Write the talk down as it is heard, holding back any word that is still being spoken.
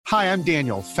Hi, I'm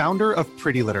Daniel, founder of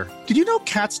Pretty Litter. Did you know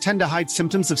cats tend to hide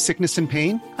symptoms of sickness and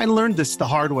pain? I learned this the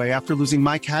hard way after losing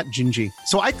my cat, Gingy.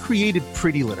 So I created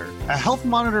Pretty Litter, a health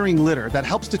monitoring litter that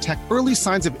helps detect early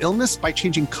signs of illness by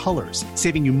changing colors,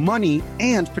 saving you money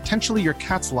and potentially your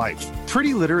cat's life.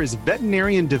 Pretty Litter is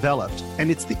veterinarian developed, and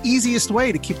it's the easiest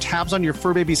way to keep tabs on your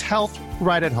fur baby's health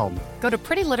right at home. Go to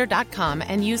prettylitter.com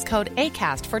and use code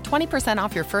ACAST for 20%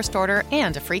 off your first order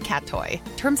and a free cat toy.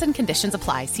 Terms and conditions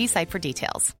apply. See site for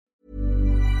details.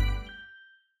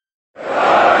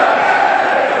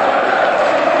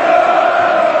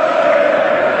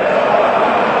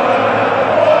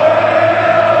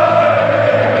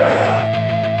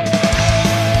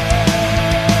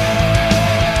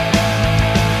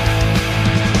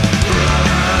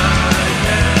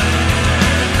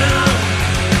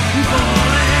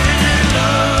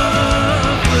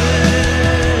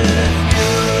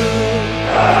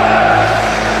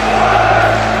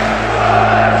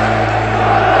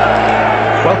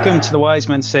 Welcome to the Wise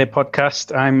Men Say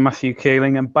podcast. I'm Matthew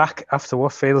Keeling. I'm back after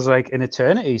what feels like an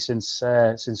eternity since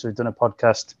we've done a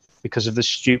podcast because of the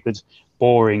stupid,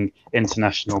 boring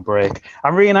international break.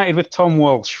 I'm reunited with Tom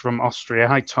Walsh from Austria.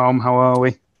 Hi, Tom. How are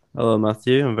we? Hello,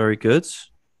 Matthew. I'm very good.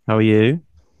 How are you?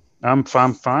 I'm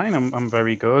fine. I'm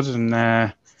very good.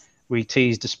 And we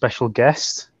teased a special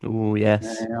guest. Oh, yes.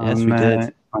 Yes, we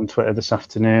did. On Twitter this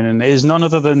afternoon. And it is none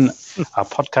other than our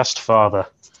podcast father,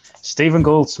 Stephen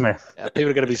Goldsmith. Yeah,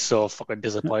 people are going to be so fucking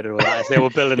disappointed with that if they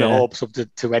were building their hopes up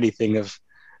to anything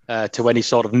to any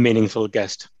sort of meaningful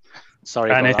guest. Sorry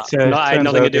about that. I had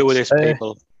nothing to do with this,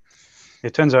 people.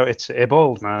 It turns out it's a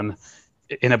bald man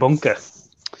in a bunker.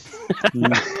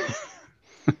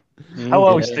 How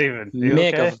are we, Stephen?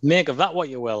 Make of that what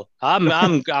you will.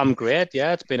 I'm great.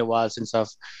 Yeah, it's been a while since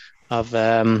I've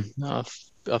done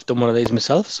one of these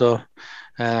myself. So.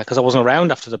 Because I wasn't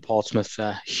around after the Portsmouth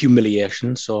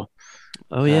humiliation, so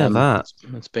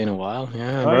it's been a while.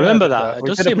 Yeah, I remember that. It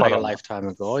does seem like a lifetime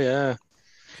ago. Yeah,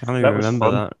 can't even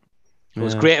remember that. It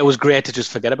was great. It was great to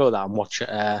just forget about that and watch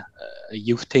a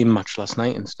youth team match last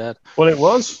night instead. Well, it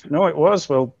was.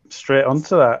 Well, straight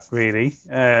onto that really.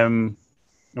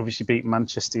 Obviously beat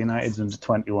Manchester United's under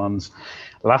 21s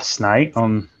last night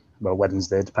on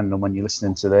Wednesday, depending on when you're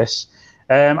listening to this.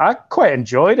 I quite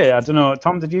enjoyed it. I don't know,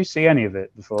 Tom, did you see any of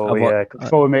it before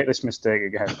we make this mistake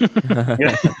again?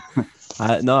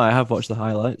 No, I have watched the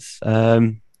highlights.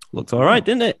 Looked all right,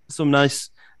 didn't it? Some nice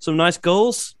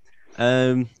goals.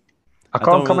 I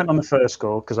can't comment on the first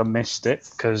goal because I missed it.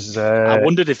 Because I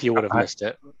wondered if you would have missed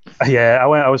it. Yeah,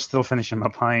 I was still finishing my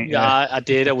pint. Yeah, I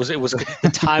did. It was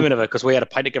the timing of it because we had a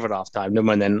pint together at half time,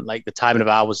 and then like the timing of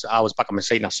it, I was back on my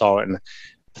seat and I saw it and.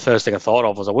 The first thing I thought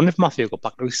of was, I wonder if Matthew got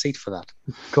back to his seat for that.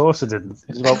 Of course I didn't.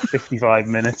 It was about 55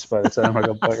 minutes by the time I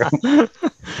got back.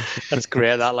 That's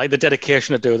great. That the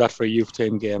dedication to do that for a youth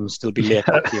team game, still be late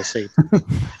back to your seat.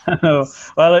 I know.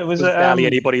 Well, it was barely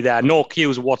anybody there. No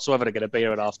queues whatsoever to get a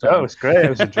beer at half time. Oh, it was great. It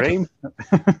was a dream.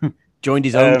 Joined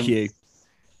his own queue.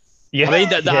 Yeah, I mean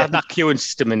that queuing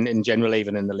system in general,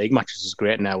 even in the league matches, is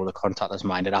great now with the contactless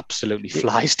mind. It absolutely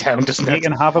flies down, doesn't it? You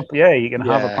can have a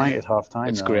pint at half time.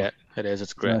 It's great. It is.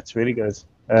 It's great. Yeah, it's really good.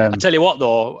 I tell you what,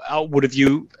 though,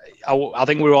 I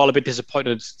think we were all a bit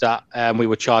disappointed that we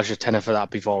were charged a tenner for that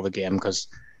before the game because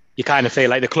you kind of feel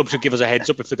like the club should give us a heads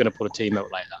up if they're going to put a team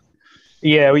out like that.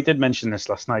 Yeah, we did mention this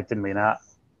last night, didn't we? And I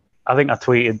think I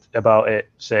tweeted about it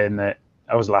saying that.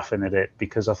 I was laughing at it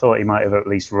because I thought he might have at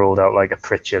least rolled out like a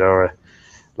Pritchard or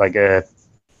a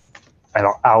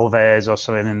Alves or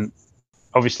something. And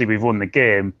obviously we've won the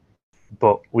game,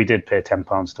 but we did pay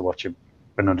 £10 to watch an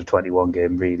under 21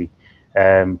 game, really,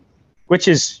 which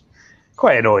is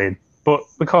quite annoying. But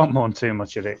we can't mourn too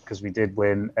much at it because we did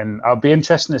win. And I'll be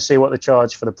interested to see what they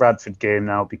charge for the Bradford game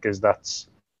now because that's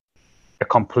a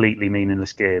completely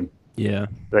meaningless game. Yeah,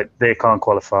 they can't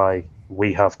qualify.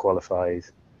 We have qualified.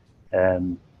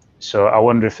 So I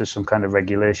wonder if there's some kind of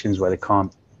regulations where they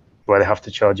have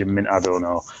to charge a mint. I don't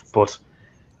know, but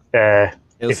I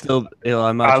won't be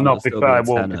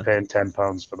paying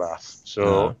 £10 for that.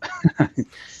 So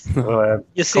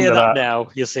you say that now.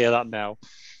 You say that now.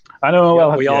 I know.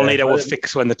 Well, we all need our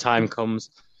fix when the time comes.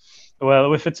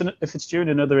 Well, if it's during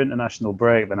another international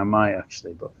break, then I might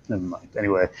actually. But never mind.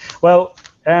 Anyway, well,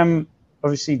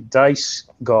 obviously Dice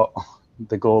got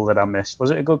the goal that I missed.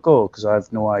 Was it a good goal? Because I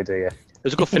have no idea. It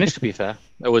was a good finish, to be fair.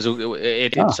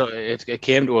 It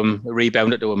came to him,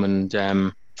 rebounded to him, and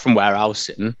from where I was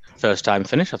sitting, first time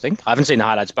finish. I think I haven't seen the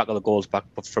highlights back or the goals back,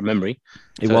 but from memory,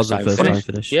 it was a first time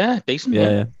finish. Yeah, decent.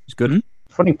 Yeah, it's good.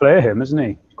 Mm-hmm. Funny player, him, isn't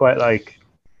he? Quite like.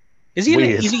 Is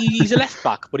he? He's a left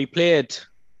back, but he played.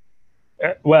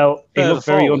 Well, he Further looked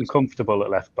very forward. uncomfortable at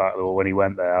left back though when he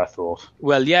went there. I thought.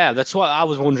 Well, yeah, that's what I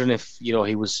was wondering if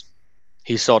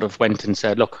he sort of went and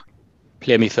said, "Look,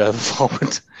 play me further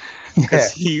forward,"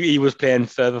 because he was playing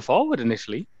further forward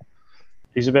initially.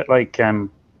 He's a bit like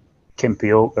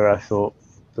Kimpioka, I thought.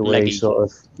 The way he Leggy. sort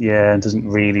of doesn't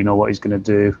really know what he's going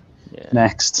to do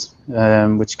next,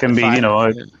 which can be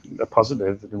a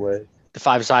positive in a way. The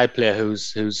five-side player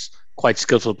who's quite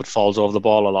skillful but falls over the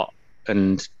ball a lot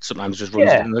and sometimes just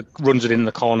runs it in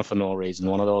the corner for no reason.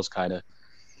 One of those kind of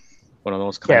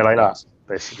like players. that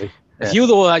basically. Yeah. If you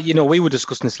though, we were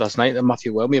discussing this last night, and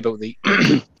Matthew told me about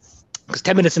because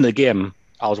 10 minutes into the game,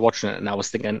 I was watching it and I was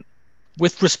thinking,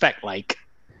 with respect, like,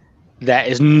 there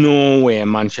is no way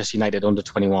Manchester United under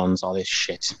 21s are this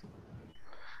shit.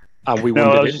 And we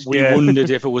wondered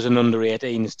if it was an under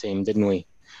 18s team, didn't we?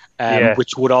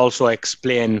 Which would also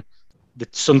explain the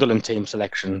Sunderland team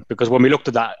selection, because when we looked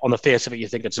at that, on the face of it, you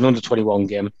think it's an under 21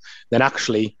 game. Then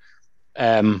actually,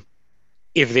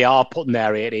 if they are putting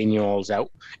their 18-year-olds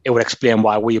out, it would explain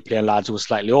why we are playing lads who are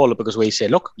slightly older, because we say,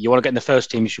 look, you want to get in the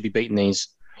first team, you should be beating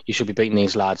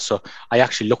these lads. So I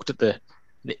actually looked at the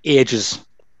ages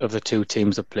of the two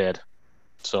teams that played.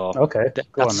 So that's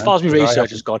as far as my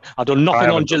research has gone. I've done nothing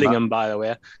on Gillingham, by the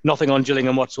way. Nothing on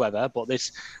Gillingham whatsoever. But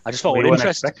this, I just thought it was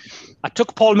interesting. I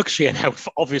took Paul McShane out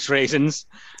for obvious reasons.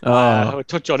 I'll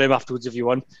touch on him afterwards if you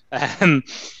want.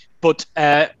 But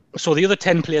so the other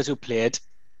 10 players who played,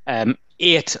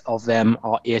 8 of them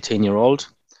are 18-year-old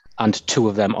and 2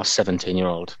 of them are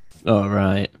 17-year-old. Oh,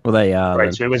 right. Well, they are.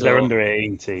 Right, so it was their under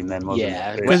 18 team then, wasn't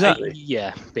it?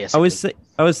 Basically.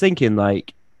 I was thinking,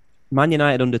 like, Man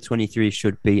United under 23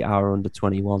 should be our under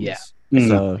 21s. Yeah.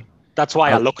 So that's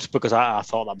why I looked, because I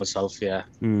thought that myself, yeah.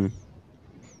 Mm.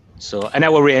 So, and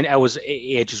our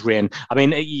ages reign. I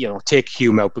mean, take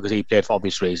Hume out because he played for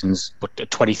obvious reasons, but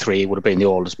 23 would have been the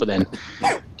oldest. But then,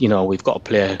 we've got a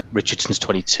player, Richardson's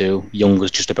 22, Young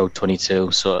was just about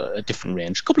 22, so a different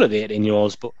range. A couple of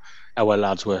 18-year-olds, but our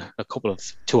lads were a couple of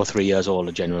 2 or 3 years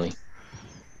older generally.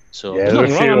 So, there were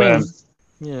a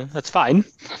few. That's fine.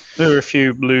 There were a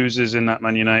few losers in that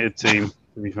Man United team,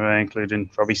 to be fair, including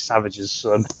Robbie Savage's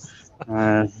son.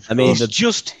 I mean,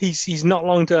 he's not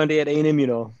long turned 18, him,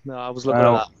 No, I was looking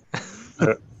at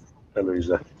that. A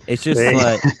loser. It's just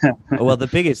like, the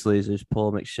biggest loser is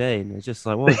Paul McShane. It's just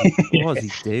like, what was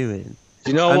he doing?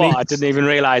 Do you know what? I didn't even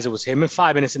realise it was him. And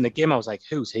 5 minutes in the game, I was like,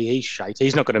 "Who's he? He's shite.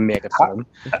 He's not going to make it for him."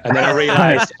 And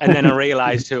then I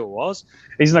realised who it was.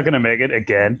 He's not going to make it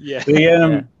again. Yeah.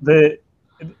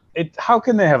 How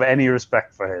can they have any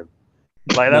respect for him?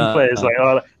 Like, them players,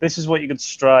 this is what you could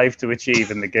strive to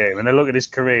achieve in the game. And they look at his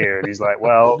career and he's like,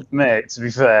 well, mate, to be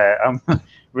fair, I'm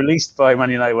released by Man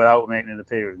United without making an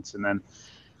appearance. And then,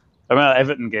 I mean, that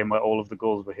Everton game where all of the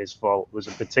goals were his fault was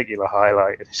a particular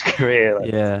highlight in his career.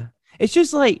 Yeah. It's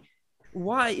just like,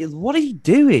 why? What is he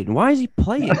doing? Why is he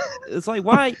playing? It's like,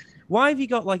 why have you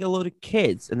got like a load of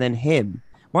kids and then him?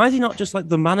 Why is he not just like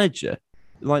the manager?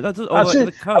 Like that's the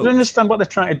coach. I don't understand what they're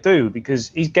trying to do, because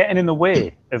he's getting in the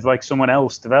way of like someone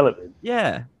else developing.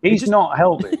 Yeah, he's not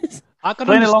helping.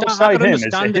 Playing alongside him is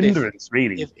a hindrance,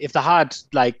 really. If they had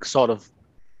like sort of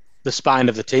the spine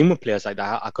of the team with players like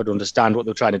that, I could understand what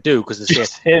they're trying to do, because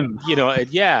it's him.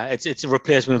 It's a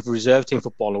replacement for reserve team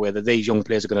football in a way that these young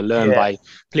players are going to learn by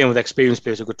playing with experienced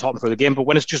players who could talk them through the game. But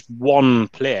when it's just one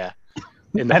player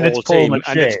in the whole team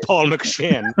and it's Paul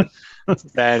McShane,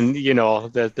 then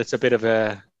that's a bit of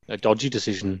a dodgy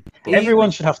decision. But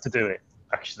everyone should have to do it.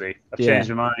 Actually, I've changed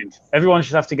my mind. Everyone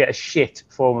should have to get a shit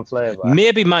former player back.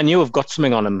 Maybe Man U have got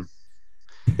something on him.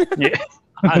 Yeah.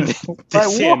 And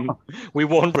we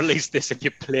won't release this if you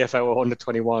play for our under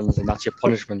 21s, and that's your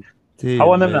punishment. I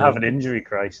want them to have an injury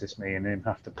crisis, me and him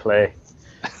have to play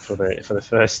for the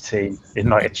first team in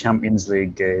like a Champions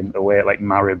League game away at like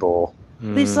Maribor.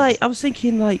 It's like, I was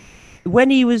thinking, like,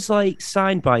 when he was like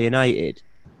signed by United,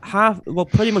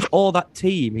 pretty much all that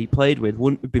team he played with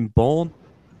wouldn't have been born.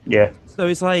 Yeah. So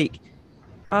it's like,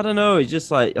 I don't know. It's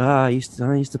just like, I used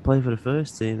to play for the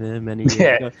first team many years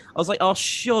ago. I was like, oh,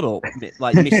 shut up,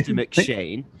 like Mr.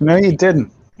 McShane. No, you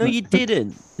didn't. No, you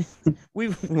didn't.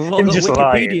 We've got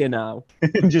Wikipedia now.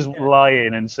 Just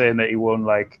lying and saying that he won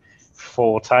like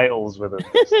 4 titles with them.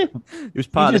 He was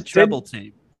part of the treble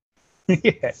team.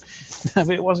 Yeah, but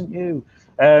it wasn't you.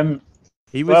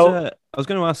 He was. I was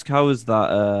going to ask, how was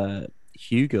that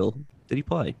Hugo? Did he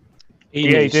play? He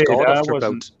did. Scored after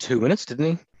about 2 minutes, didn't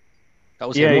he? That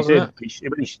was him, he wasn't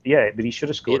did. But he should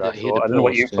have scored. I don't know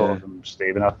what you thought of him,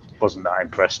 Stephen. I wasn't that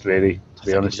impressed, really, to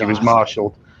be honest. He was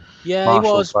marshalled. Yeah, marshalled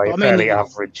he was. by I a mean, fairly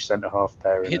average centre-half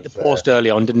pairing. Hit the post early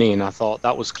on, didn't he? And I thought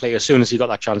that was clear. As soon as he got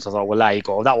that chance, I thought, well, there you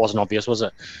go. That wasn't obvious, was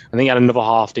it? I think he had another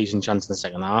half decent chance in the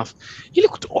second half. He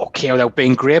looked okay without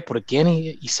being great, but again,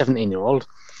 he's 17-year-old.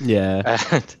 Yeah.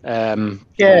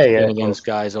 Playing against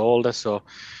guys older, so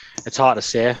it's hard to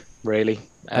say, really.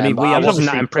 I mean, I wasn't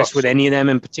that impressed with any of them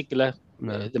in particular.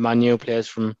 No. The Man U players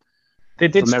from. They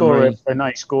did score a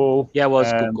nice goal. Yeah, it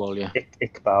was a good goal. Yeah,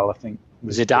 Iqbal, I think.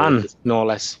 Zidane, no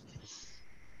less.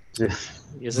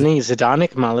 Isn't he Zidane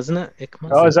Iqbal? Isn't it?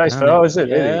 Iqbal? Oh, is that so? Is it?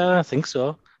 Yeah, really? I think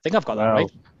so. I think I've got that right.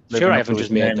 Sure, I haven't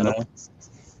just made that up.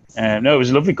 No, it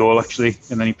was a lovely goal actually,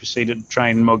 and then he proceeded to try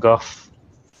and mug off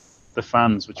the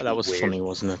fans, which that was weird. funny,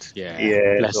 wasn't it?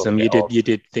 Yeah, bless them. You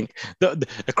did think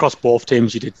across both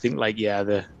teams, you did think like, yeah,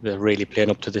 they're really playing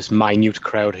up to this minute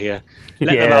crowd here.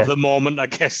 Let them have the moment, I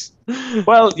guess.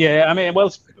 Well, yeah, I mean,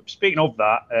 speaking of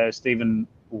that, Stephen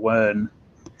Wern,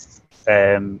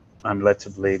 I'm led to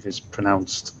believe is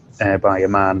pronounced by a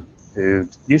man who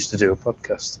used to do a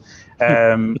podcast.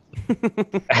 I'm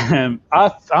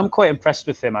quite impressed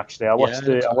with him actually. I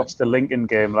watched the Lincoln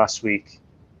game last week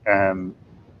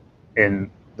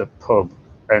in the pub,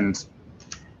 and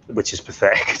which is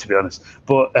pathetic to be honest.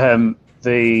 But I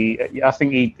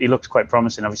think he looked quite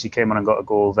promising. Obviously, came on and got a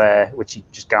goal there, which he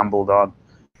just gambled on,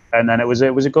 and then it was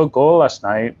a good goal last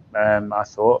night. I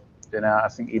thought, I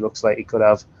think he looks like he could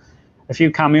have a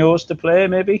few cameos to play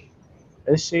maybe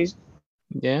this season.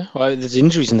 Yeah, well, there's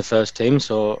injuries in the first team,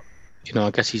 so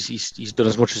I guess he's done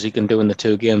as much as he can do in the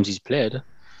 2 games he's played.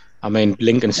 I mean,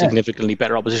 Lincoln's significantly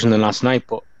better opposition than last night,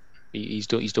 but he's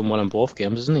done well in both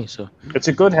games, isn't he? So it's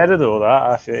a good header though. That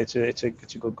I feel it's a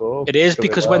good goal. It is,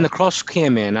 because when the cross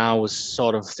came in, I was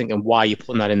sort of thinking, why are you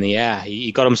putting that in the air?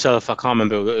 He got himself. I can't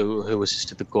remember who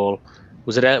assisted the goal.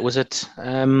 Was it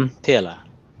Taylor?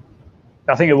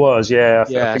 I think it was, yeah.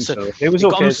 I think so. It was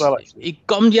okay as well, actually. He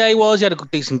was. He had a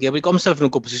decent game. He got himself in a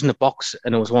good position in the box,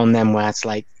 and it was one of them where it's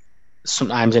like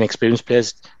sometimes inexperienced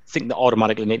players think they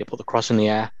automatically need to put the cross in the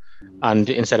air, and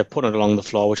instead of putting it along the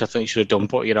floor, which I think he should have done,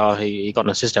 but he got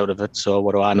an assist out of it. So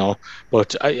what do I know?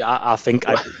 But I think,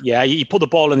 he put the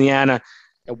ball in the air, and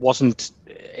it wasn't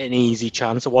an easy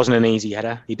chance. It wasn't an easy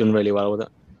header. He done really well with it.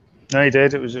 No, he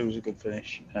did. It was a good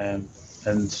finish, and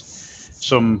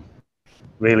some.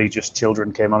 Really, just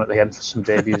children came on at the end for some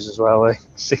debuts as well.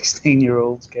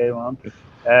 16-year-olds came on.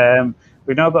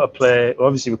 We've now got to play.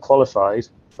 Obviously, we're qualified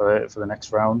for the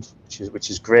next round,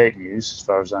 which is great news as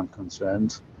far as I'm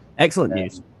concerned. Excellent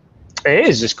news. It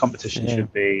is. This competition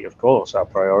should be, of course, our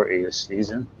priority this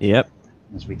season. Yep.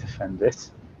 As we defend it,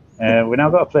 we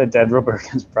now got to play dead rubber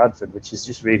against Bradford, which is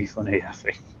just really funny, I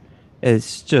think.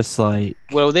 It's just like...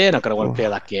 Well, they're not going to want to play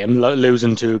that game,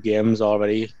 losing 2 games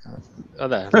already. Are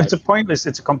they? It's a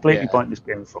completely pointless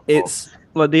game of football. It's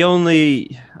like the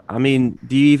only... I mean,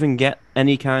 do you even get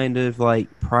any kind of like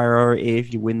priority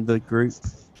if you win the group?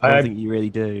 I don't think you really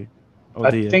do.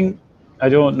 I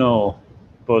don't know,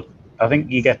 but I think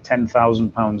you get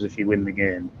 £10,000 if you win the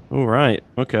game. All right.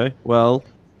 Okay. Well,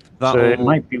 so it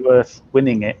might be worth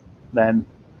winning it then.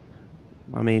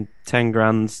 I mean, 10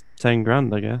 grand,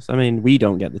 I guess. I mean, we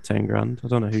don't get the 10 grand. I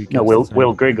don't know who gets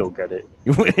Will Grigg will get it.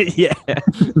 Yeah.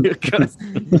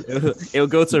 It'll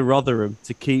go to Rotherham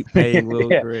to keep paying Will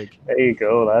Grigg. There you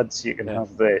go, lads. You can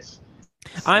have this.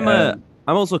 I'm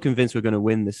also convinced we're going to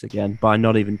win this again by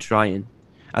not even trying.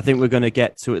 I think we're going to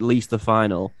get to at least the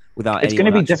final without It's going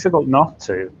to be difficult not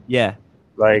to. Yeah.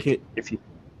 If you...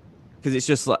 Because it's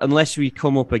just like, unless we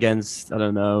come up against, I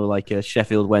don't know, like a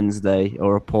Sheffield Wednesday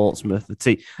or a Portsmouth,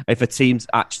 if a team's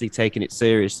actually taking it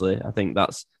seriously, I think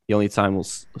that's the only time we'll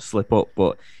slip up.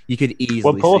 But you could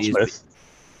easily Portsmouth.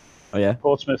 Oh, yeah?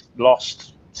 Portsmouth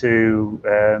lost to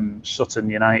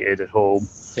Sutton United at home.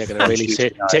 Taking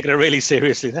it really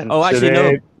seriously then. Oh, actually,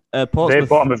 no. Portsmouth... They're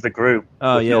bottom of the group.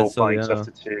 Oh, yeah. No points after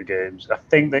 2 games. I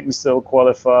think they can still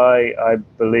qualify. I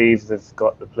believe they've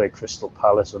got to play Crystal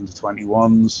Palace under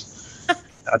 21s.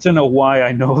 I don't know why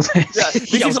I know this.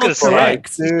 This is all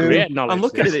correct. Great knowledge. I'm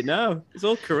looking at it now. It's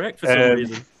all correct for some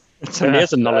reason. It's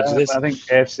amazing knowledge. This. I think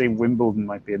AFC Wimbledon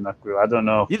might be in that group. I don't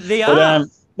know. They are.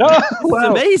 It's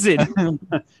amazing.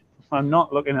 I'm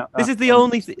not looking at that. This is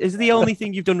the only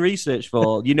thing you've done research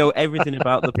for. You know everything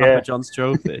about the Papa John's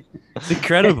Trophy. It's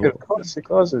incredible. Of course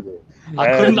I do.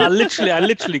 I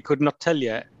literally could not tell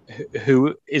you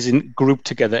who isn't grouped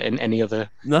together in any other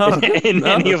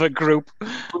any other group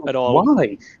at all.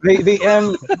 Why?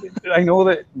 I know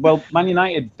that. Well, Man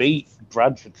United beat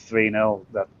Bradford 3-0.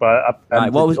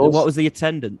 What was the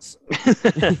attendance?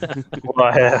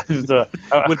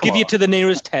 We'll give you to the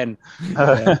nearest 10.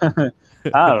 I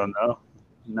don't know.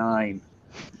 9.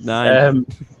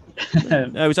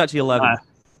 No, it was actually 11.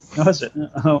 Was it?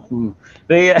 Oh,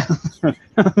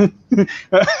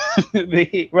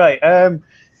 right.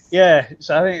 Yeah.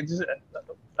 So I think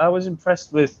I was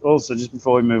impressed with also just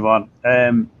before we move on.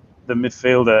 The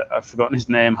midfielder, I've forgotten his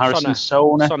name, Harrison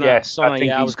Sona. Yes,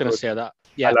 I was going to say that.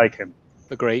 Yeah, I like him.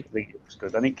 Agree. I think it was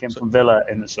good. I think he came from Villa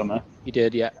in the summer. He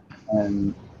did, yeah.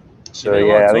 So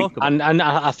yeah,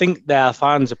 I think their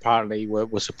fans apparently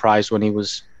were surprised when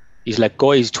he's let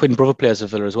go. He's twin brother players at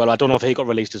Villa as well. I don't know if he got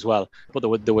released as well, but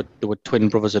there were twin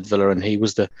brothers at Villa, and he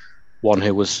was the one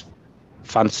who was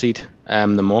fancied the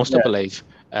most, I believe.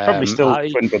 Probably still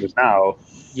twin brothers now.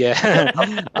 Yeah,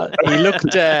 he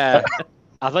looked.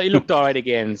 I thought he looked all right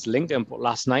against Lincoln, but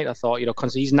last night I thought,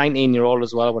 because he's 19-year-old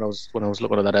as well when I was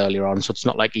looking at that earlier on, so it's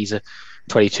not like he's a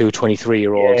 22,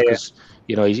 23-year-old because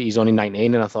he's only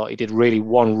 19, and I thought he did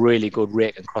one really good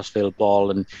rake and crossfield ball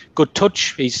and good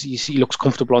touch. He looks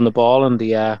comfortable on the ball, and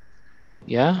I'm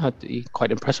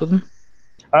quite impressed with him.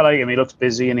 I like him. He looks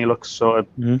busy and he looks sort of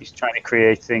he's trying to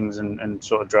create things and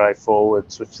sort of drive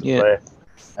forward, switch the play.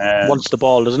 Wants the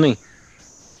ball, doesn't he?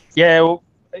 Yeah, well,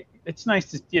 it's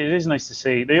nice it is nice to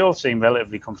see. They all seem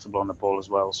relatively comfortable on the ball as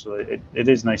well, so it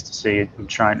is nice to see him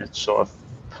trying to sort of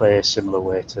play a similar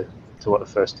way to what the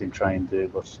first team try and do.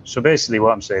 But so basically,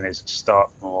 what I'm saying is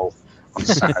start them all on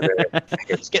Saturday.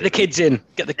 Get the kids in.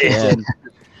 Get the kids in.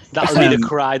 That'll be the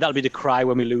cry. That'll be the cry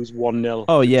when we lose 1-0.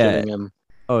 Oh yeah. 100%.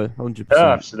 Oh,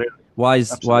 absolutely. Why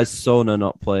is Sona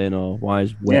not playing, or why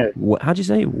is how do you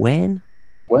say Wern?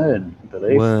 Wern, I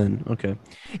believe. Wern. Okay.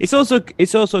 It's also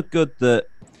good that,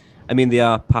 I mean, they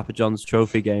are Papa John's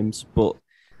trophy games, but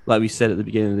like we said at the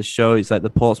beginning of the show, it's like the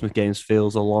Portsmouth games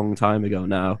feels a long time ago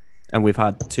now, and we've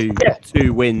had two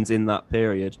wins in that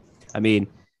period. I mean,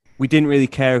 we didn't really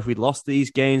care if we'd lost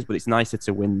these games, but it's nicer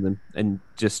to win them and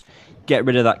just get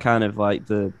rid of that kind of like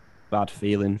the bad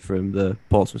feeling from the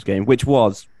Portsmouth game, which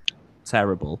was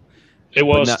terrible. It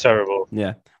was terrible.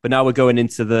 Yeah, but now we're going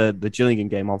into the Gillingham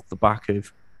game off the back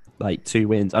of like 2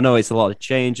 wins. I know it's a lot of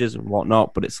changes and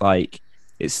whatnot, but it's like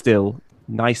it's still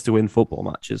nice to win football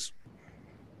matches.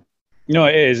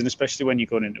 It is, and especially when you're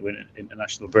going into an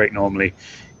international break. Normally,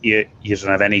 you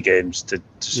don't have any games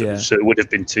so it would have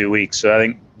been 2 weeks. So I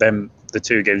think the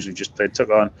 2 games we just played took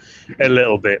on a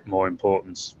little bit more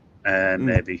importance,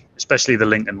 maybe, especially the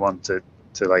Lincoln one to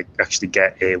like actually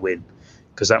get a win,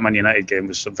 because that Man United game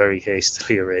was very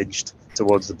hastily arranged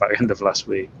towards the back end of last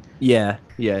week. Yeah.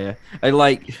 I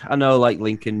know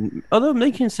Lincoln, although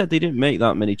Lincoln said they didn't make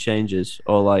that many changes,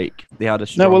 or like they had a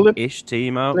strong-ish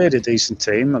team out. Played a decent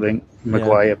team, I think.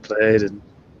 Maguire played, and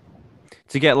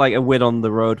to get like a win on the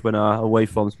road when our away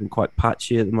form's been quite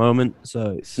patchy at the moment,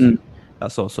 so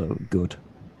that's also good.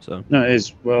 So no, it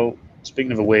is. Well,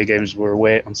 speaking of away games, we're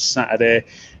away on Saturday,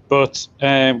 but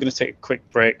I'm going to take a quick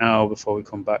break now before we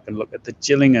come back and look at the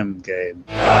Gillingham game.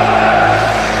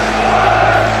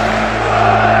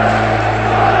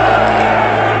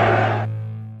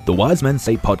 The Wise Men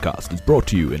Say podcast is brought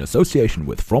to you in association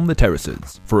with From the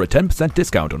Terraces. For a 10%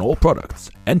 discount on all products,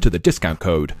 enter the discount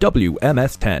code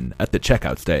WMS10 at the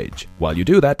checkout stage. While you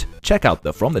do that, check out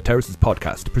the From the Terraces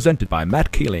podcast presented by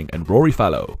Matt Keeling and Rory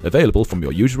Fallow, available from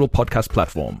your usual podcast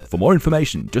platform. For more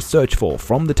information, just search for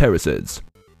From the Terraces.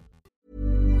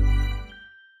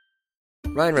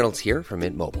 Ryan Reynolds here from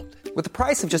Mint Mobile. With the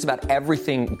price of just about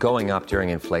everything going up during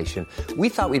inflation, we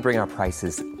thought we'd bring our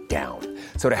prices down.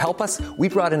 So to help us, we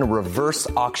brought in a reverse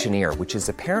auctioneer, which is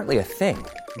apparently a thing.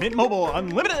 Mint Mobile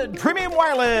Unlimited Premium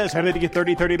Wireless. How to get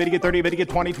 30, 30, how to get 30, how to get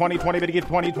 20, 20, 20, how to get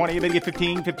 20, 20, how to get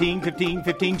 15, 15, 15,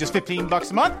 15, just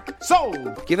 $15 a month?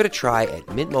 Sold! Give it a try at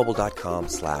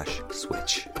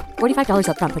mintmobile.com/switch. $45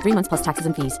 up front for 3 months plus taxes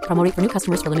and fees. Promo rate for new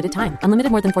customers for limited time.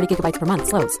 Unlimited more than 40 gigabytes per month.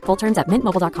 Slows full terms at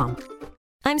mintmobile.com.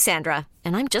 I'm Sandra,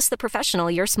 and I'm just the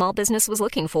professional your small business was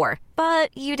looking for.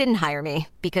 But you didn't hire me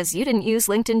because you didn't use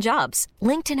LinkedIn Jobs.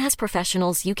 LinkedIn has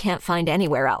professionals you can't find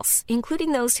anywhere else,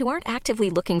 including those who aren't actively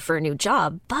looking for a new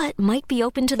job, but might be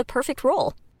open to the perfect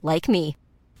role, like me.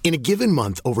 In a given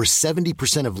month, over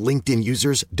 70% of LinkedIn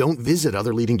users don't visit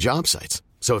other leading job sites.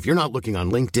 So if you're not looking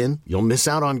on LinkedIn, you'll miss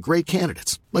out on great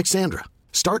candidates like Sandra.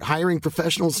 Start hiring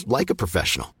professionals like a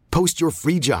professional. Post your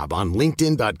free job on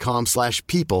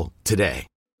linkedin.com/people today.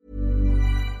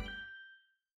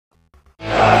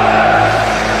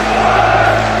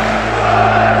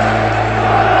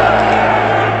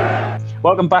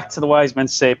 Welcome back to the Wise Men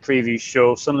Say preview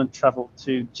show. Sunderland travelled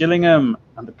to Gillingham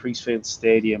and the Priestfield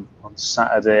Stadium on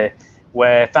Saturday,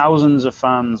 where thousands of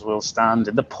fans will stand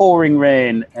in the pouring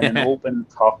rain in an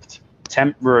open-topped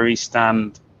temporary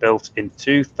stand built in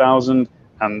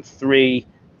 2003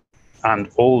 and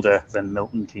older than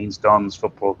Milton Keynes Dons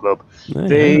Football Club.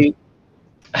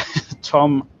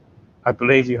 Tom, I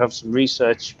believe you have some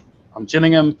research on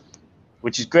Gillingham,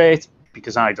 which is great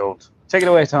because I don't. Take it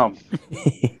away, Tom.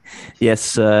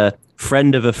 Yes,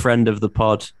 friend of the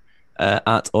pod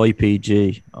at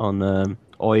OIPG on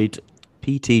Oid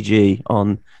PTG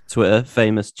on Twitter,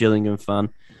 famous Gillingham fan.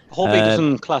 I hope he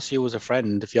doesn't class you as a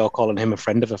friend if you're calling him a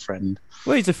friend of a friend.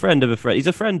 Well, he's a friend of a friend. He's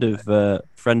a friend of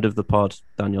the pod,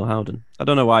 Daniel Howden. I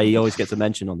don't know why he always gets a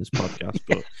mention on this podcast,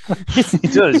 but he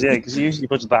does, yeah, because he usually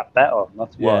puts that bet on.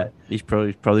 That's why. Yeah, he's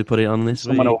probably put it on this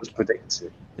Someone week. always predicts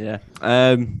it. Yeah.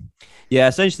 Yeah,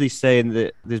 essentially saying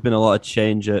that there's been a lot of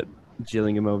change at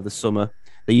Gillingham over the summer.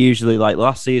 They usually, like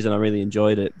last season, I really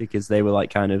enjoyed it because they were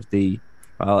like kind of I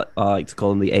like to call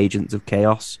them the agents of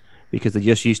chaos, because they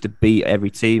just used to beat every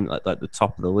team like the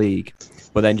top of the league,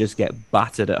 but then just get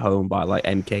battered at home by like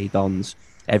MK Dons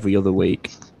every other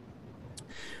week.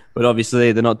 But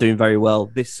obviously they're not doing very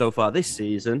well this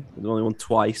season. They've only won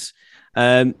twice.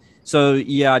 So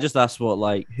yeah, I just asked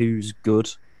who's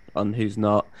good and who's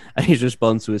not, and his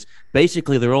response was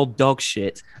basically they're all dog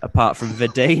shit apart from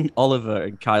Verdane, Oliver,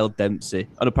 and Kyle Dempsey.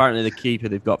 And apparently the keeper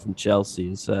they've got from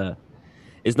Chelsea is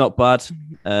not bad.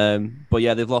 But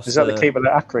yeah, they've lost. Is that the keeper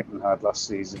that Accrington had last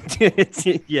season?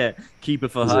 Yeah, keeper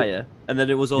for hire. And then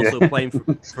it was also playing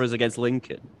for us against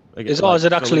Lincoln. Is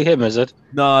it actually him? Is it?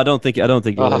 No, I don't think it was.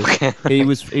 Okay. He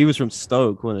was from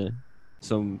Stoke, wasn't he?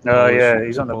 He's on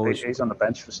the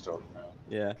bench for Stoke now.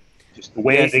 Yeah, just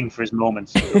waiting for his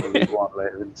moments.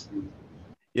 Later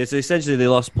yeah, so essentially they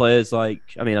lost players I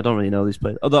don't really know these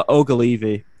players. Although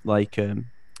Ogilvy,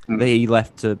 he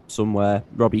left to somewhere.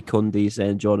 Robbie Cundy,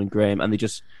 and Jordan Graham, and they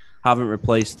just haven't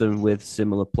replaced them with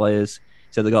similar players.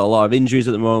 So they've got a lot of injuries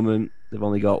at the moment. They've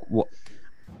only got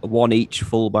one each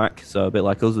fullback, so a bit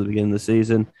like us at the beginning of the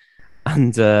season,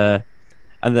 and they're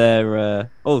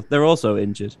also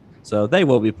injured, so they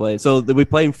won't be playing. So they'll be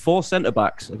playing 4 centre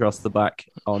backs across the back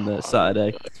on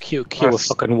Saturday. Cue a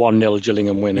fucking 1-0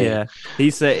 Gillingham win. Yeah,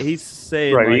 he's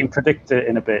saying right. You can predict it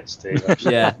in a bit, Steve.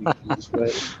 Actually. Yeah.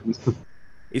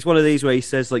 It's one of these where he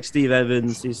says, Steve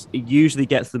Evans, he usually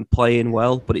gets them playing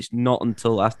well, but it's not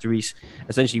until after he's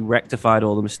essentially rectified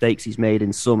all the mistakes he's made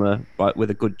in summer, with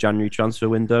a good January transfer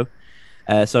window.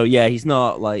 So yeah, he's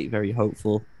not very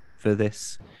hopeful for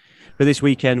this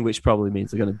weekend, which probably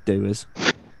means they're going to do us.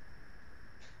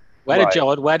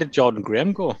 Where did Jordan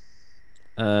Graham go?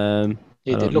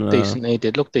 He did look decent. He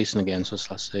did look decent against us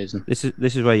last season. This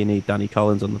is where you need Danny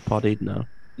Collins on the pod, he'd know.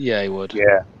 Yeah, he would.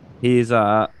 Yeah, he is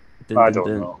at. I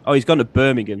don't know. Oh, he's gone to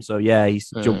Birmingham, so yeah, he's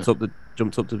jumped up the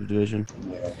division.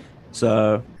 Yeah.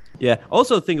 So yeah.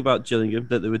 Also, think about Gillingham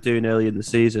that they were doing early in the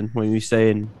season when we were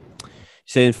saying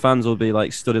fans will be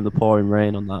stood in the pouring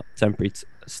rain on that temporary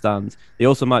stand. They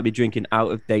also might be drinking out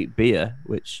of date beer,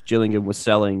 which Gillingham was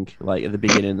selling at the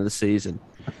beginning of the season.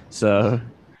 So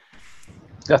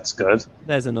that's good.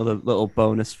 There's another little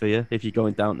bonus for you if you're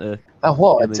going down to.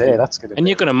 What a day that's going to be. And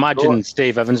you can imagine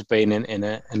Steve Evans being in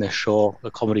a show,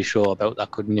 a comedy show about that,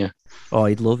 couldn't you? Oh,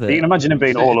 he'd love it. You can imagine him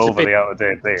being all over the out of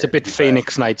date beer. It's a bit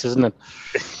Phoenix Nights, isn't it?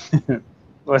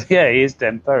 Well, yeah, he is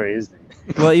Dan Perry, isn't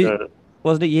he? Well,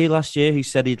 wasn't it you last year who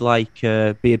said he'd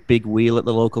be a big wheel at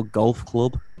the local golf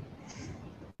club?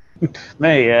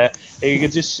 Me, yeah. You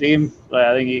could just see him.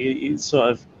 I think you sort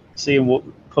of see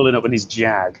him pulling up in his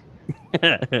Jag.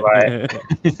 Right.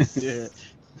 Yeah.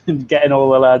 Getting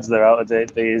all the lads that are out of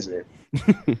date beers in.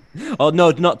 Oh no,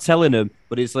 not telling them,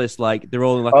 but it's just they're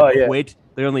all a quid.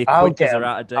 They're only a quid because they're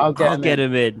out of date. I'll get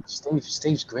them in.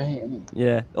 Steve's great, isn't he?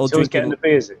 Yeah. Or so getting the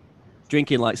beers in.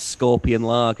 Drinking Scorpion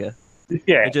Lager.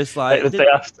 Yeah. Just the day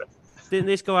after. Didn't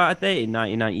this go out of date in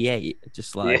 1998?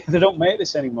 Just yeah, they don't make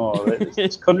this anymore.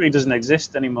 This country doesn't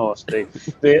exist anymore, Steve.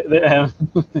 And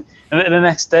the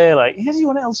next day, here's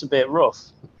anyone else a bit rough.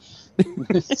 I've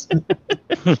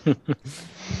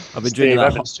been drinking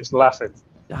that. Evans just laughing.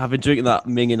 I've been drinking that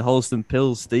Ming and Holston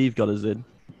Pills Steve got us in.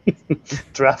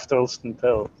 Draft Holston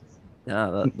Pill.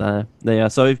 Yeah, there you are.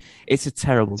 So it's a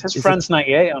terrible. It says France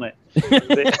 98 on it.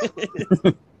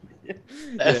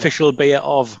 Official beer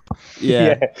of.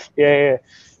 Yeah. I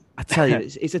tell you,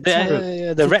 it's a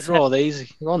terrible. The retro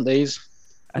these. You want these?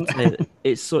 I tell you,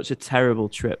 it's such a terrible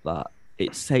trip that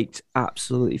it takes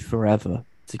absolutely forever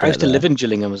to get I used to there. live in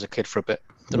Gillingham as a kid for a bit.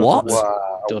 What?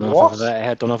 Don't know if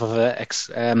I've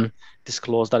ever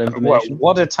disclosed that information.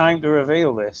 What a time to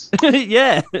reveal this.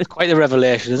 Yeah. It's quite the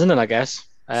revelation, isn't it, I guess?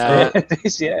 Wow.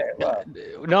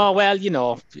 No, well, I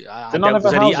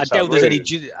doubt there's any.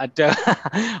 I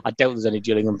doubt there's any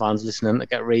Gillingham fans listening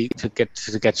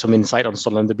to get some insight on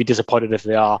Sunderland. They'd be disappointed if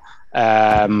they are.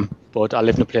 But I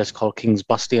live in a place called King's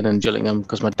Bastion in Gillingham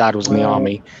because my dad was in the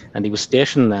army and he was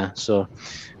stationed there. So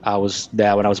I was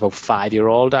there when I was about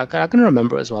 5-year-old. I can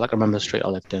remember it as well. I can remember the street I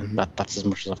lived in. That's as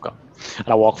much as I've got. And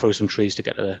I walked through some trees to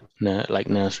get to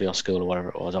nursery or school or whatever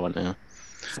it was I went to.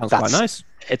 Sounds quite nice.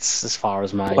 It's as far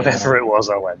as my whatever it was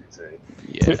I went to.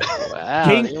 Yeah,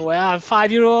 well,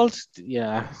 5-year-old.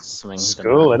 Yeah, something.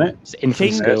 School, innit? It's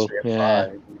infant school.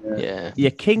 Yeah.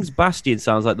 King's Bastion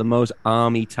sounds like the most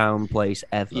army town place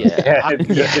ever. Yeah.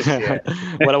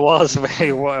 Well, it was.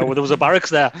 There was a barracks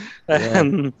there.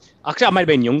 Actually, I might have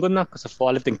been younger than that because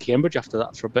I lived in Cambridge after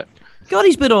that for a bit. God,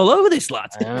 he's been all over this lad.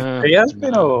 He has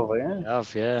been all over.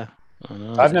 Yeah.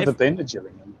 I've never been to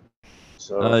Gillingham.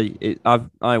 So.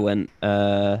 I went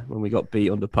when we got beat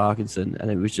under Parkinson,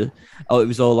 and it was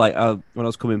all like when I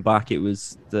was coming back, it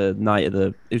was the night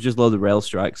it was just loads of rail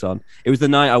strikes on. It was the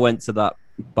night I went to that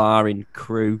bar in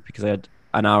Crewe because I had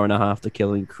an hour and a half to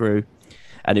kill in Crewe,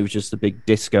 and it was just a big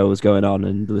disco was going on,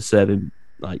 and they were serving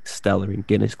like Stella in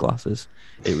Guinness glasses.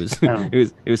 It was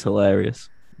it was hilarious.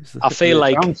 I feel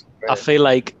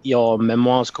like your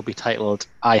memoirs could be titled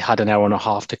 "I had an hour and a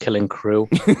half to kill in Crewe."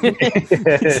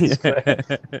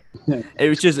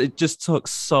 It just took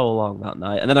so long that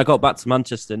night, and then I got back to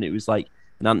Manchester, and it was like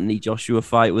an Anthony Joshua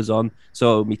fight was on,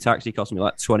 so my taxi cost me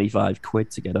like 25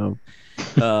 quid to get home.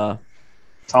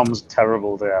 Tom's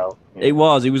terrible day out. It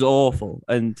was awful.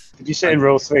 And did you sit in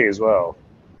row 3 as well?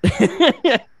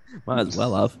 Might as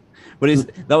well have. But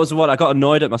that was what I got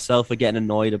annoyed at myself for getting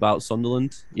annoyed about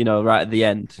Sunderland, right at the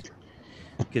end.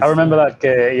 I remember that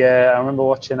game. Yeah, I remember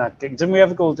watching that game. Didn't we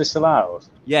have a goal disallowed?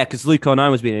 Yeah, because Luke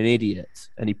O'Nien was being an idiot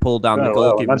and he pulled down the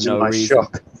goalkeeper for no reason.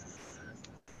 Shock.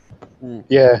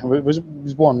 Yeah, it was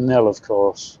 1-0, of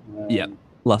course. Yeah,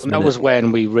 last minute. That was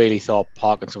when we really thought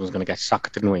Parkinson was going to get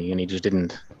sacked, didn't we? And he just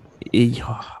didn't.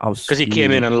 Because he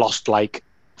came in and lost like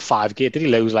 5 games. Did he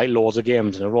lose like loads of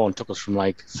games in a row and took us from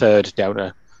like 3rd down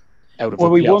to out of the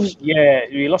we won. playoffs? Yeah,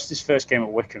 he lost his first game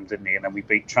at Wycombe, didn't he? And then we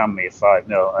beat Tranmere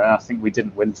 5-0. And I think we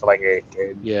didn't win for like 8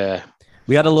 games. Yeah.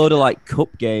 We had a load of like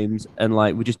cup games and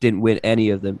like we just didn't win any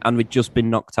of them. And we'd just been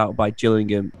knocked out by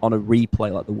Gillingham on a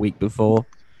replay like the week before.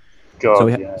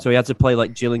 God, so we had to play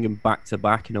like Gillingham back to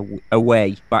back in a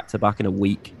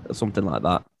week or something like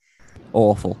that.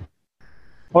 Awful.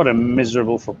 What a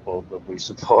miserable football club we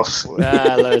support.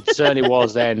 Well, it certainly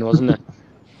was then, wasn't it?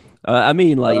 I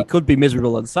mean, like, it could be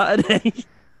miserable on Saturday.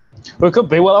 Well, it could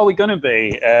be. What are we going to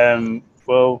be?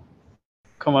 Well,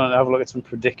 come on and have a look at some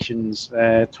predictions.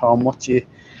 Tom, what do you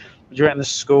reckon the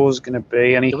score's going to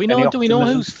be? Do we know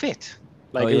who's fit?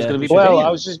 Like, who's going to be fit? Well, I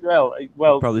was just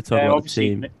probably talking about the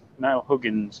team. Now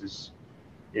Huggins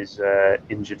is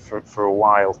injured for a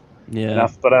while. Yeah.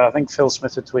 But I think Phil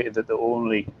Smith had tweeted that the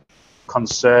only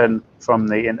concern from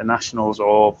the internationals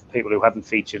or people who hadn't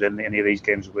featured in any of these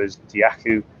games was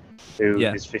Diaku, who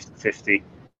is 50-50.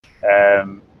 I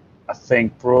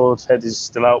think Broadhead is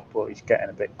still out, but he's getting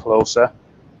a bit closer.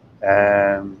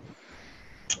 And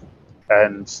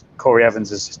Corey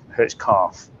Evans has hurt his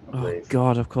calf, I believe. Oh,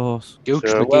 God, of course.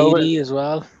 Dukes McGeady as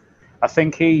well. I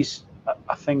think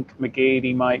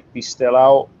McGeady might be still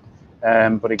out.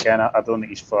 But again, I don't think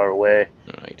he's far away.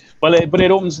 Right. But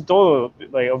it opens the door,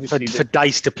 like obviously for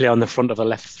Dice to play on the front of a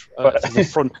left, left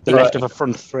of a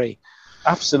front 3.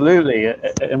 Absolutely,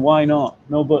 and why not?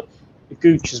 No, but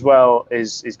Gooch as well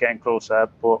is getting closer.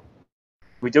 But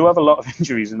we do have a lot of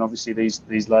injuries, and obviously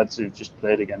these lads who've just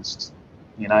played against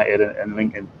United and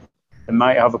Lincoln, they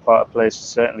might have a part of play,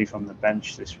 certainly from the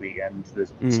bench this weekend. The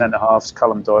centre halves,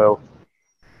 Callum Doyle,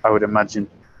 I would imagine,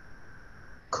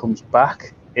 comes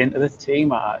back into the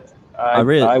team. I'd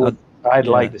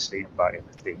like to see him back in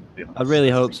the team. I really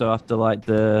hope so. After like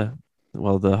the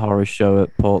horror show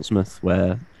at Portsmouth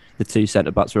where the 2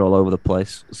 centre backs are all over the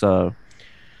place, so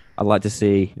I'd like to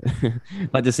see the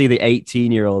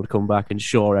 18-year-old come back and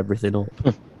shore everything up.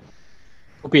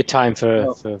 It'll be a time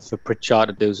for Pritchard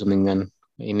to do something then.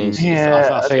 He needs.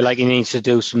 I feel like he needs to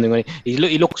do something. When he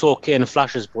looks okay in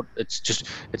flashes, but it's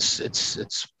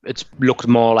looked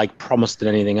more like promise than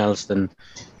anything else than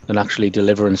actually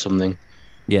delivering something.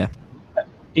 Yeah.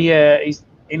 Yeah,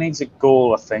 he needs a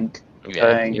goal, I think.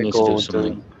 Yeah, he needs to do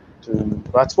something.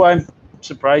 That's why I'm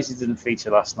surprised he didn't feature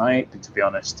last night, to be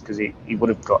honest, because he would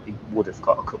have got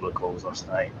a couple of goals last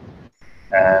night.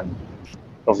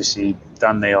 Obviously,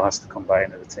 Dan Neil has to come back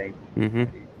into the team. Mm-hmm.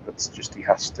 That's just he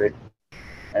has to.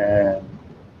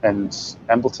 And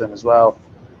Embleton as well.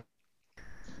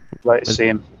 Like to see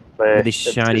him play with his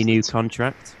shiny new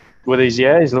contract. With his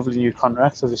lovely new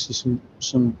contract. Obviously,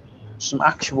 some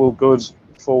actual good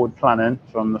forward planning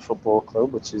from the football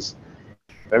club, which is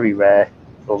very rare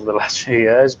over the last few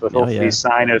years. But hopefully, a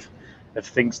sign of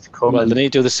things to come. Well, they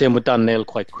need to do the same with Dan Neil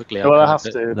quite quickly. Well, I have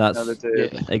to.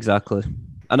 That's exactly.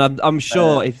 And I'm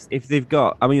sure if they've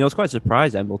got, I mean, I was quite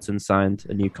surprised Embleton signed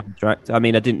a new contract. I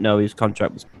mean, I didn't know his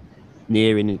contract was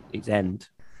nearing its end,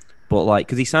 but like,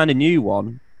 because he signed a new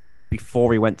one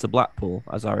before he went to Blackpool,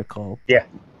 as I recall. Yeah,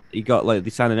 he got they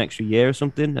signed an extra year or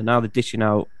something, and now they're dishing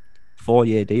out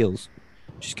 4-year deals,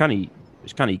 which is kind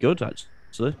of good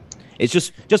actually. It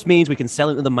just means we can sell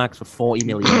him to the Mags for 40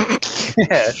 million.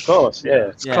 Yeah, of course. Yeah,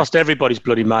 it's crossed everybody's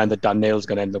bloody mind that Dan Neil's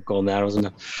going to end up going there, isn't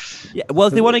it? Yeah. Well,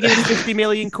 if they want to give him 50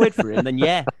 million quid for him, then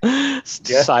fine.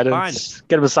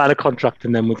 Get him a sign a contract,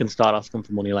 and then we can start asking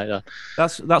for money like that.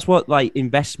 That's what like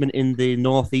investment in the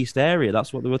northeast area.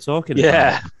 That's what they were talking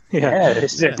about.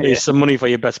 Here's some money for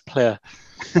your best player.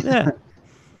 Yeah.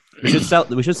 We should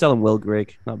sell him Will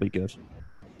Grigg. That'd be good.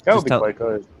 That would be quite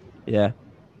good. Yeah.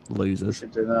 Losers. We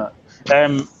should do that.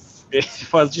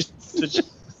 Well, just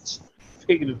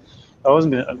speaking of, I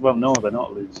wasn't going to. Well, no, they're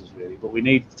not losers really, but we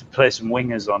need to play some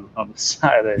wingers on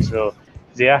Saturday. So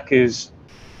Ziaka's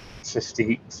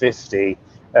 50-50.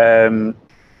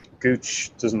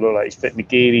 Gooch doesn't look like he's fit.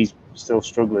 McGeady's still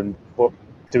struggling. But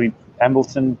do we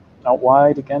Embleton out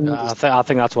wide again? I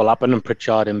think that's what'll happen, and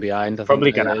Pritchard in behind.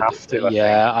 Probably going to have to. I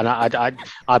think. And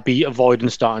I'd be avoiding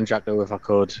starting Jack though if I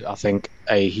could. I think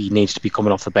he needs to be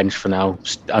coming off the bench for now,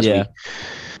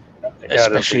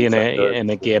 especially in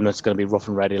a game that's going to be rough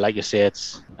and ready. Like you say,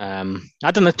 it's I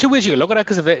don't know. Two ways you can look at it,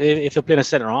 because if they're playing a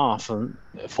centre half and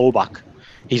fullback,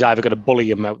 he's either going to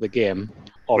bully him out the game,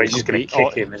 or he's just going to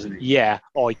kick him, isn't he? Yeah,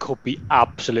 or he could be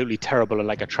absolutely terrible in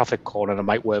like a traffic corner, and it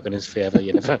might work in his favour.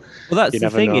 You never. Well, that's the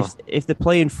thing. If they're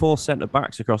playing 4 centre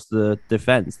backs across the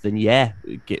defence, then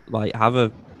have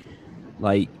a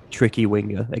tricky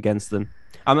winger against them.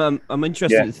 I'm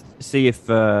interested to see if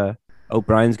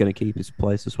O'Brien's going to keep his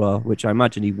place as well, which I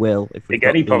imagine he will.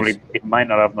 Again, he might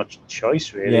not have much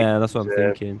choice really. Yeah, that's what I'm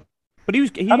thinking. But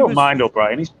I don't mind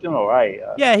O'Brien. He's doing all right.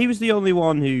 Yeah, he was the only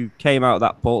one who came out of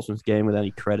that Portsmouth game with any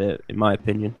credit, in my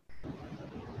opinion.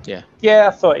 Yeah,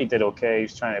 I thought he did okay. He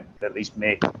was trying to at least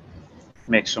make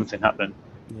something happen.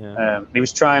 Yeah. He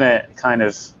was trying to kind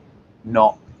of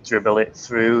not dribble it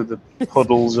through the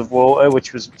puddles of water,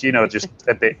 which was, just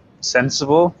a bit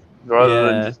sensible rather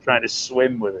than just trying to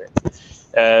swim with it.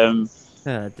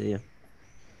 Oh dear.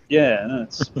 Yeah, no,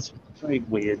 it's very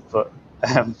weird, but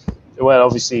well,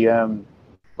 obviously,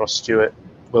 Ross Stewart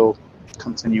will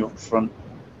continue up front.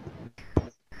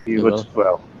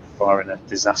 Barring a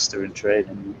disaster in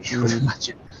training, you would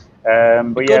imagine.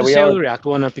 But yeah, we are. React,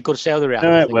 won't it? Be good to see how they react.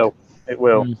 No, it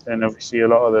will, and obviously a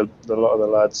lot of the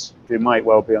lads who might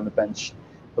well be on the bench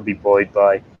will be buoyed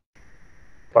by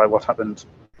what happened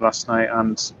last night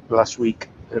and last week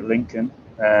at Lincoln.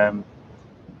 I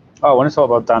want to talk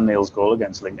about Dan Neil's goal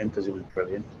against Lincoln because it was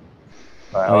brilliant.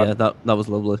 That was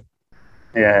lovely.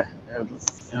 Yeah,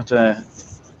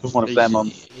 one of them on.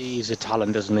 He's a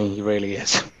talent, isn't he? He really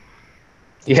is.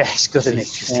 Yeah, he's good.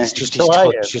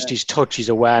 Just his touch, his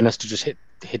awareness to just hit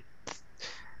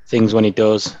things when he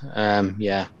does.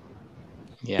 Yeah.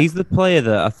 He's the player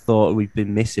that I thought we've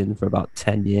been missing for about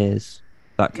 10 years.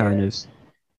 That kind of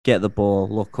get the ball,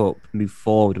 look up, move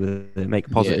forward with it, make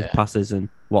positive passes and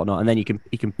whatnot, and then he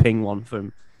can ping one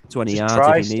from 20 yards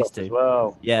if he needs to. As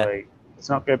well. Yeah. It's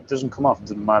not good. It doesn't come off. It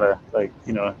doesn't matter.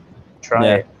 Try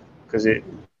it because it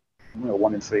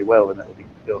 1 in 3 will, and it'll be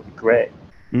great.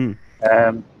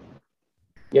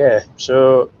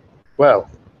 So,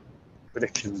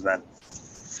 predictions then.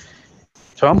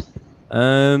 Tom?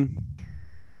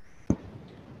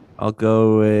 I'll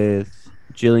go with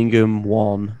Gillingham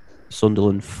 1,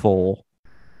 Sunderland 4.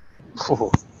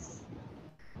 Oh.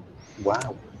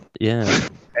 Wow. Yeah.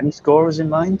 Any scorers in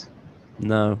mind?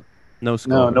 No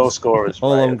scorers. No scorers.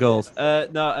 All on goals. All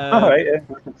right. Yeah.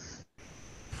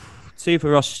 2 for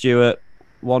Ross Stewart,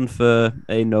 1 for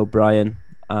Aidan O'Brien,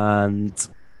 and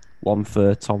 1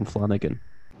 for Tom Flanagan.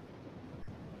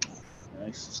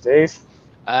 Nice, Steve.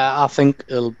 I think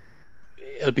it'll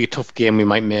be a tough game. We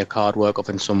might make hard work of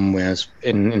in some ways,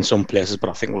 in some places,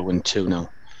 but I think we'll win 2-0.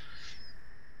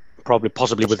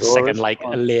 Possibly with a second,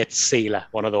 a late sealer,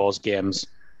 one of those games.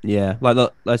 Yeah, like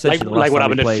what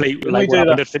happened at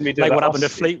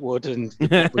Fleetwood, and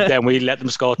then we let them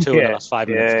score 2 in the last 5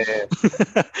 minutes.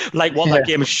 Yeah. Like what that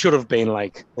game should have been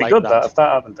like. Be good that if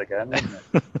that happened again, wouldn't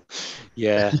it?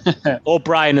 Yeah.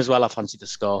 O'Brien as well. I fancy to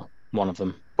score one of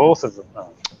them. Both of them.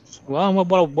 Oh. Well,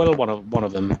 one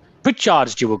of them.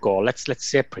 Pritchard's due a goal. Let's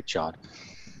say Pritchard.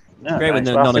 No, Great when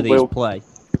nice. none of these play.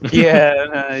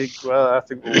 Yeah, well, I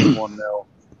think we'll win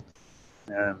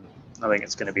 1-0. I think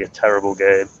it's going to be a terrible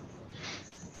game.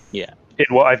 Yeah.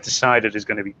 What I've decided is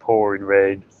going to be pouring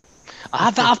rain.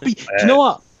 Do you know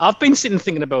what? I've been sitting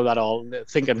thinking about that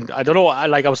thinking, I don't know, I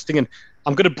was thinking,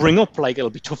 I'm going to bring up,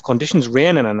 it'll be tough conditions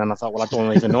raining, and then I thought, well, I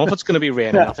don't even know if it's going to be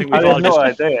raining. I think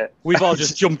we've all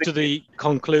just jumped to the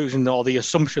conclusion or the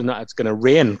assumption that it's going to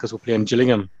rain because we're playing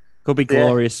Gillingham. Could be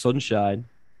glorious sunshine.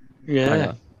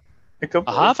 Yeah.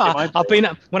 I've been,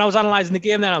 when I was analysing the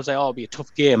game then, I was like, it'll be a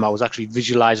tough game. I was actually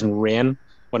visualising rain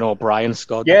when O'Brien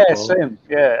scored. Yeah, same.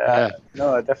 Yeah.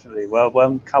 No, definitely. Well,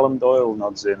 when Callum Doyle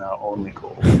nods in our only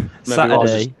goal. Maybe Saturday. I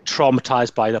was just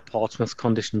traumatised by the Portsmouth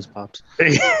conditions, perhaps.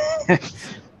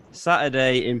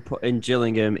 Saturday in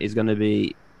Gillingham is going to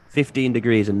be 15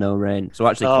 degrees and no rain, so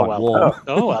actually quite warm.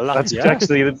 That's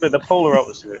actually the polar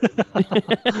opposite.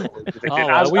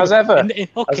 As ever.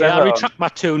 I retract my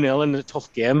 2-0 in a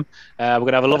tough game. We're going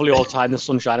to have a lovely old time in the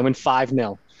sunshine and win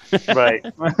 5-0. Right.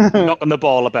 Knocking the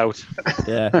ball about.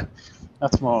 Yeah.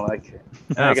 That's more like it.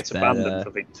 That's it gets abandoned better. for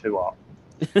being too hot.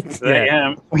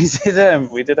 Yeah.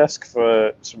 We did ask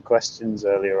for some questions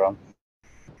earlier on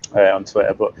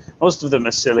Twitter, but most of them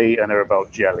are silly and are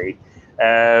about jelly.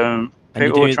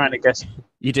 People were trying to guess.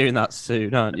 You're doing that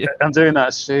soon, aren't you? I'm doing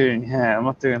that soon. Yeah, I'm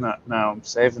not doing that now. I'm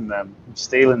saving them. I'm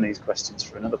stealing these questions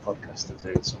for another podcast to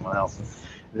do with someone else.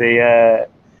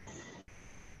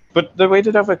 But we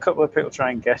did have a couple of people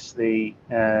try and guess the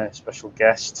special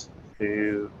guest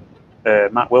who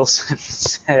Matt Wilson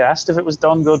asked if it was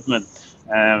Don Goodman.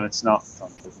 It's not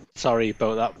Don Goodman. Sorry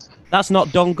about that. That's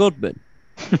not Don Goodman.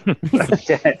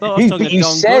 You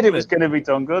said it was going to be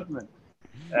Don Goodman.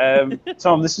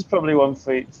 Tom, this is probably one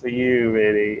for you,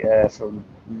 really, from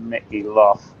Mickey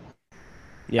Loff.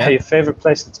 Yeah. Your favourite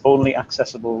place that's only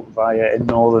accessible via a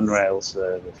Northern Rail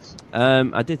service?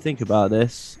 I did think about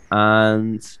this,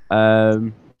 and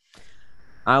I'll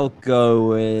go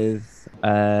with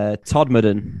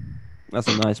Todmorden. That's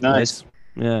a nice place.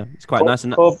 Yeah, it's quite nice.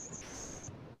 And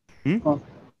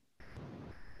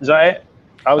Is that it?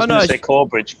 I was going to say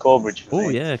Corbridge. Oh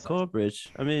yeah, Corbridge.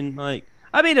 I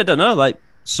don't know,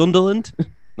 Sunderland.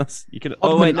 You could.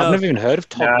 I've never even heard of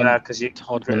Todmorden. No, because you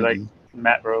like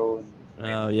Metro.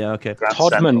 Oh yeah, okay.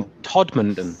 Todmorden.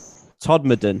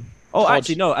 Oh,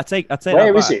 actually, no. I take that back.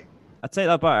 Where is it? I take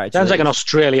that back. Actually. Sounds like an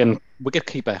Australian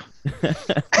wicketkeeper.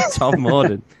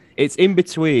 Todmorden. It's in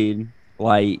between,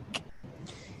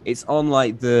 it's on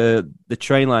the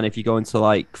train line if you go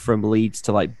into from Leeds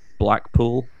to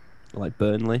Blackpool,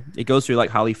 Burnley. It goes through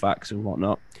Halifax and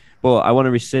whatnot. But I want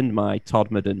to rescind my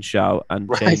Todmorden shout and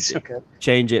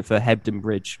change it for Hebden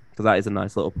Bridge, because that is a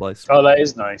nice little place. Oh, that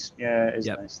is nice. Yeah, it is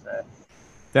nice there.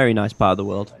 Very nice part of the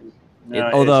world.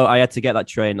 Although I had to get that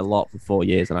train a lot for 4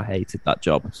 years and I hated that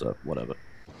job, so whatever.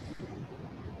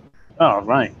 Oh,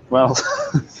 right. Well,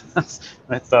 that's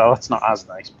not as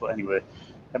nice, but anyway.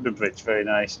 Hebden Bridge, very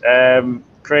nice.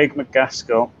 Craig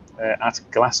McGaskill at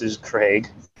Glasses Craig,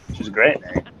 which is a great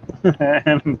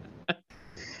name.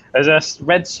 Is this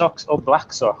Red Sox or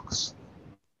Black Sox?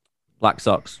 Black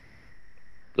Sox.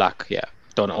 Black, yeah.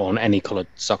 Don't own any coloured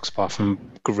socks apart from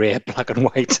grey, black and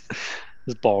white.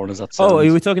 As boring as that sounds. Oh,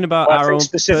 are we talking about our own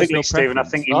specifically, Stephen? I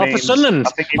think he means... for Sunderland.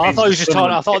 I thought he was just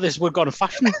talking... I thought this would go to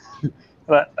fashion.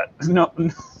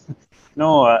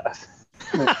 No,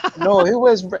 who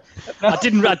wears... I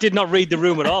did not read the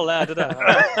room at all there, did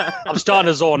I? I'm starting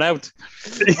to zone out.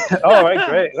 All right,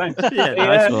 great, thanks.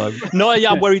 Nice one. No,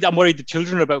 yeah, I'm worried the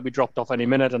children are about to be dropped off any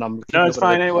minute, and it's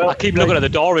fine. I keep looking at the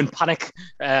door in panic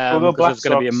because there's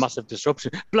going to be a massive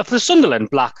disruption. But for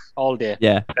Sunderland, black all day.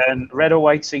 Yeah. And red or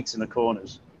white seats in the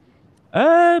corners.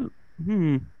 I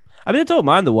don't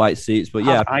mind the white seats, but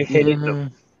yeah. I hate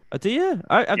them. Do you?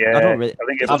 I don't really.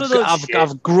 I think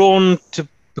I've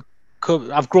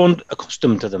grown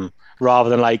accustomed to them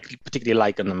rather than particularly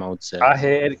liking them, I would say. I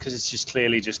hate it because it's just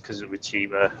clearly just because it was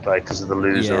cheaper, because of the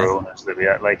loser owners that we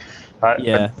had.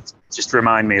 Just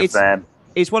remind me of them.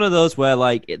 It's one of those where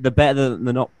they're better than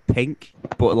they're not pink,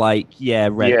 but red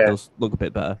does look a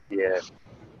bit better. Yeah.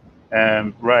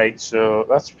 Right, so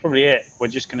that's probably it. We're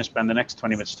just going to spend the next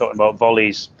 20 minutes talking about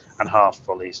volleys and half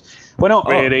volleys. We're not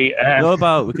really.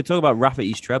 We could talk about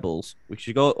Rafferty's trebles. We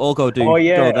should go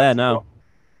there now.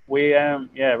 We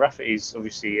Rafferty's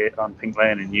obviously on Pink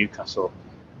Lane in Newcastle.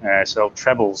 Sell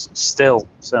trebles,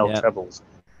 trebles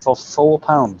for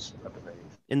 £4, I believe.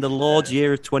 In the Lord's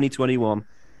year of 2021.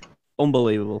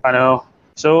 Unbelievable. I know.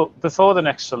 So before the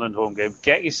next Sunderland home game,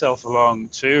 get yourself along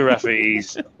to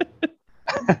Rafferty's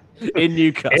in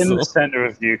Newcastle, in the centre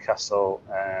of Newcastle,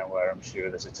 where I'm sure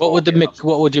there's a. What would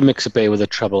you mix it be with a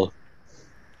treble?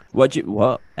 What?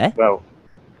 Eh? Well,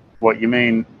 what you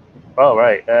mean? Oh,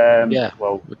 right. Yeah.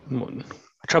 Well,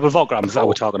 treble vodka is that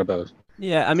we're talking about.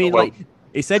 Yeah, I mean,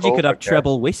 he said you could have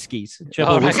treble whiskies.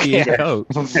 Treble whiskey and Coke.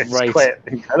 It's Right. quite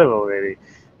incredible, really.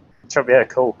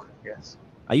 Coke, yes.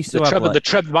 I used to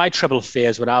have my treble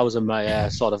phase when I was in my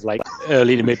sort of like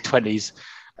early to mid 20s.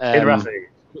 In Rafferty.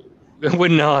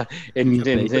 When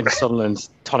in Sunderland,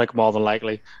 tonic more than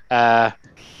likely,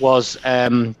 was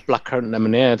blackcurrant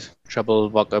lemonade. Treble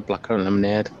vodka blackcurrant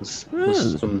lemonade was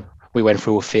we went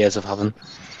through a phase of having.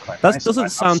 That doesn't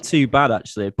sound too bad,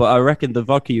 actually, but I reckon the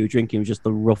vodka you were drinking was just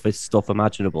the roughest stuff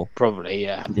imaginable. Probably,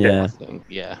 yeah. Yeah.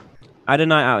 Yeah. I had a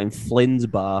night out in Flynn's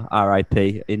bar,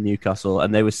 RIP, in Newcastle,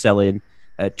 and they were selling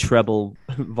treble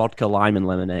vodka lime and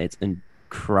lemonade, and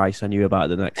Christ, I knew about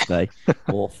it the next day.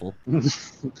 Awful.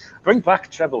 Bring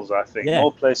back trebles, I think. Yeah.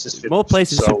 More places.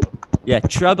 Yeah,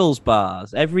 trebles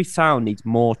bars. Every town needs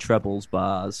more trebles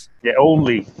bars. Yeah,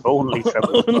 only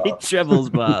trebles Only bars. trebles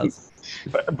bars.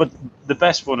 But the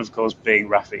best one, of course, being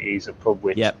Rafferty's, a pub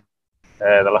which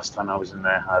the last time I was in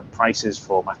there had prices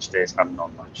for match days and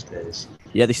non-match days.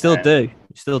 Yeah, they still do. They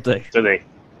still do. Do they?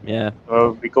 Yeah.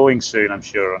 Well, we'll be going soon, I'm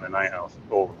sure, on a night out,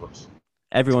 all of us.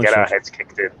 Everyone get should. Our heads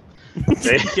kicked in.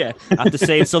 Yeah, after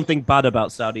saying something bad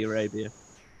about Saudi Arabia.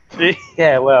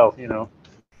 Yeah, well,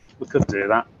 we could do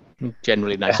that.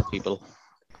 Generally nice people.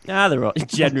 Yeah, they're all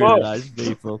generally nice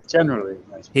people. Generally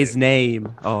nice people. His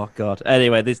name. Oh, God.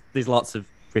 Anyway, there's lots of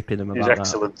ripping him about His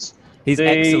excellence. That. His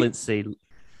excellency.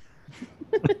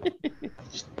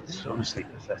 It's honestly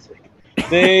pathetic.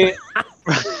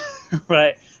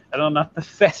 Right, and on that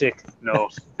pathetic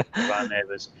note of our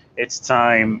neighbours, it's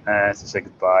time to say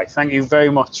goodbye. Thank you very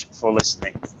much for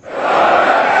listening.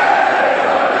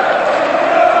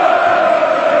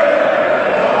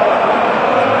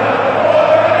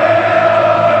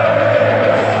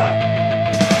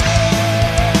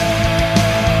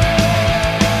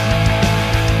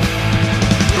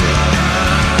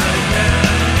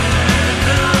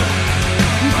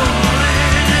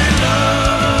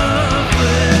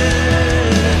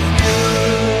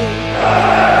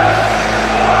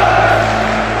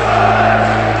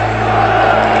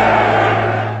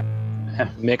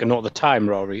 Make a note of the time,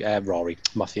 Rory,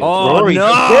 Matthew. Oh, Rory,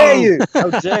 no! How dare you? How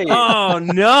dare you? Oh,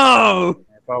 no!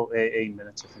 About 18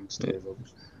 minutes, I think, Steve.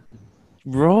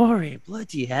 Rory,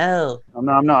 bloody hell! I'm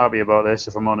not happy about this,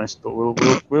 if I'm honest, but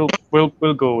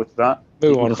we'll go with that.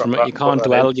 Move on from it. You can't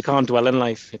dwell. You can't dwell in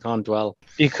life. You can't dwell.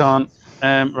 You can't.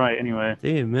 Right. Anyway.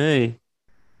 Dear me.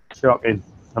 Shocking.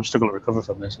 I'm still going to recover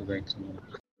from this, I think.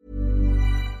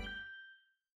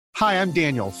 Hi, I'm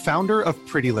Daniel, founder of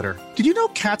Pretty Litter. Did you know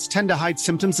cats tend to hide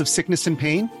symptoms of sickness and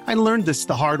pain? I learned this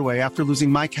the hard way after losing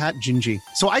my cat, Gingy.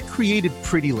 So I created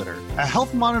Pretty Litter, a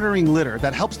health monitoring litter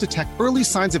that helps detect early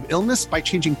signs of illness by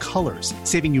changing colors,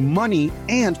 saving you money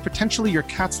and potentially your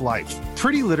cat's life.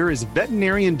 Pretty Litter is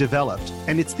veterinarian developed,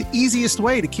 and it's the easiest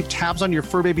way to keep tabs on your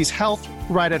fur baby's health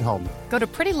right at home. Go to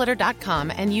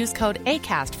prettylitter.com and use code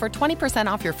ACAST for 20%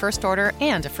 off your first order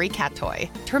and a free cat toy.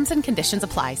 Terms and conditions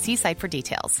apply. See site for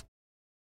details.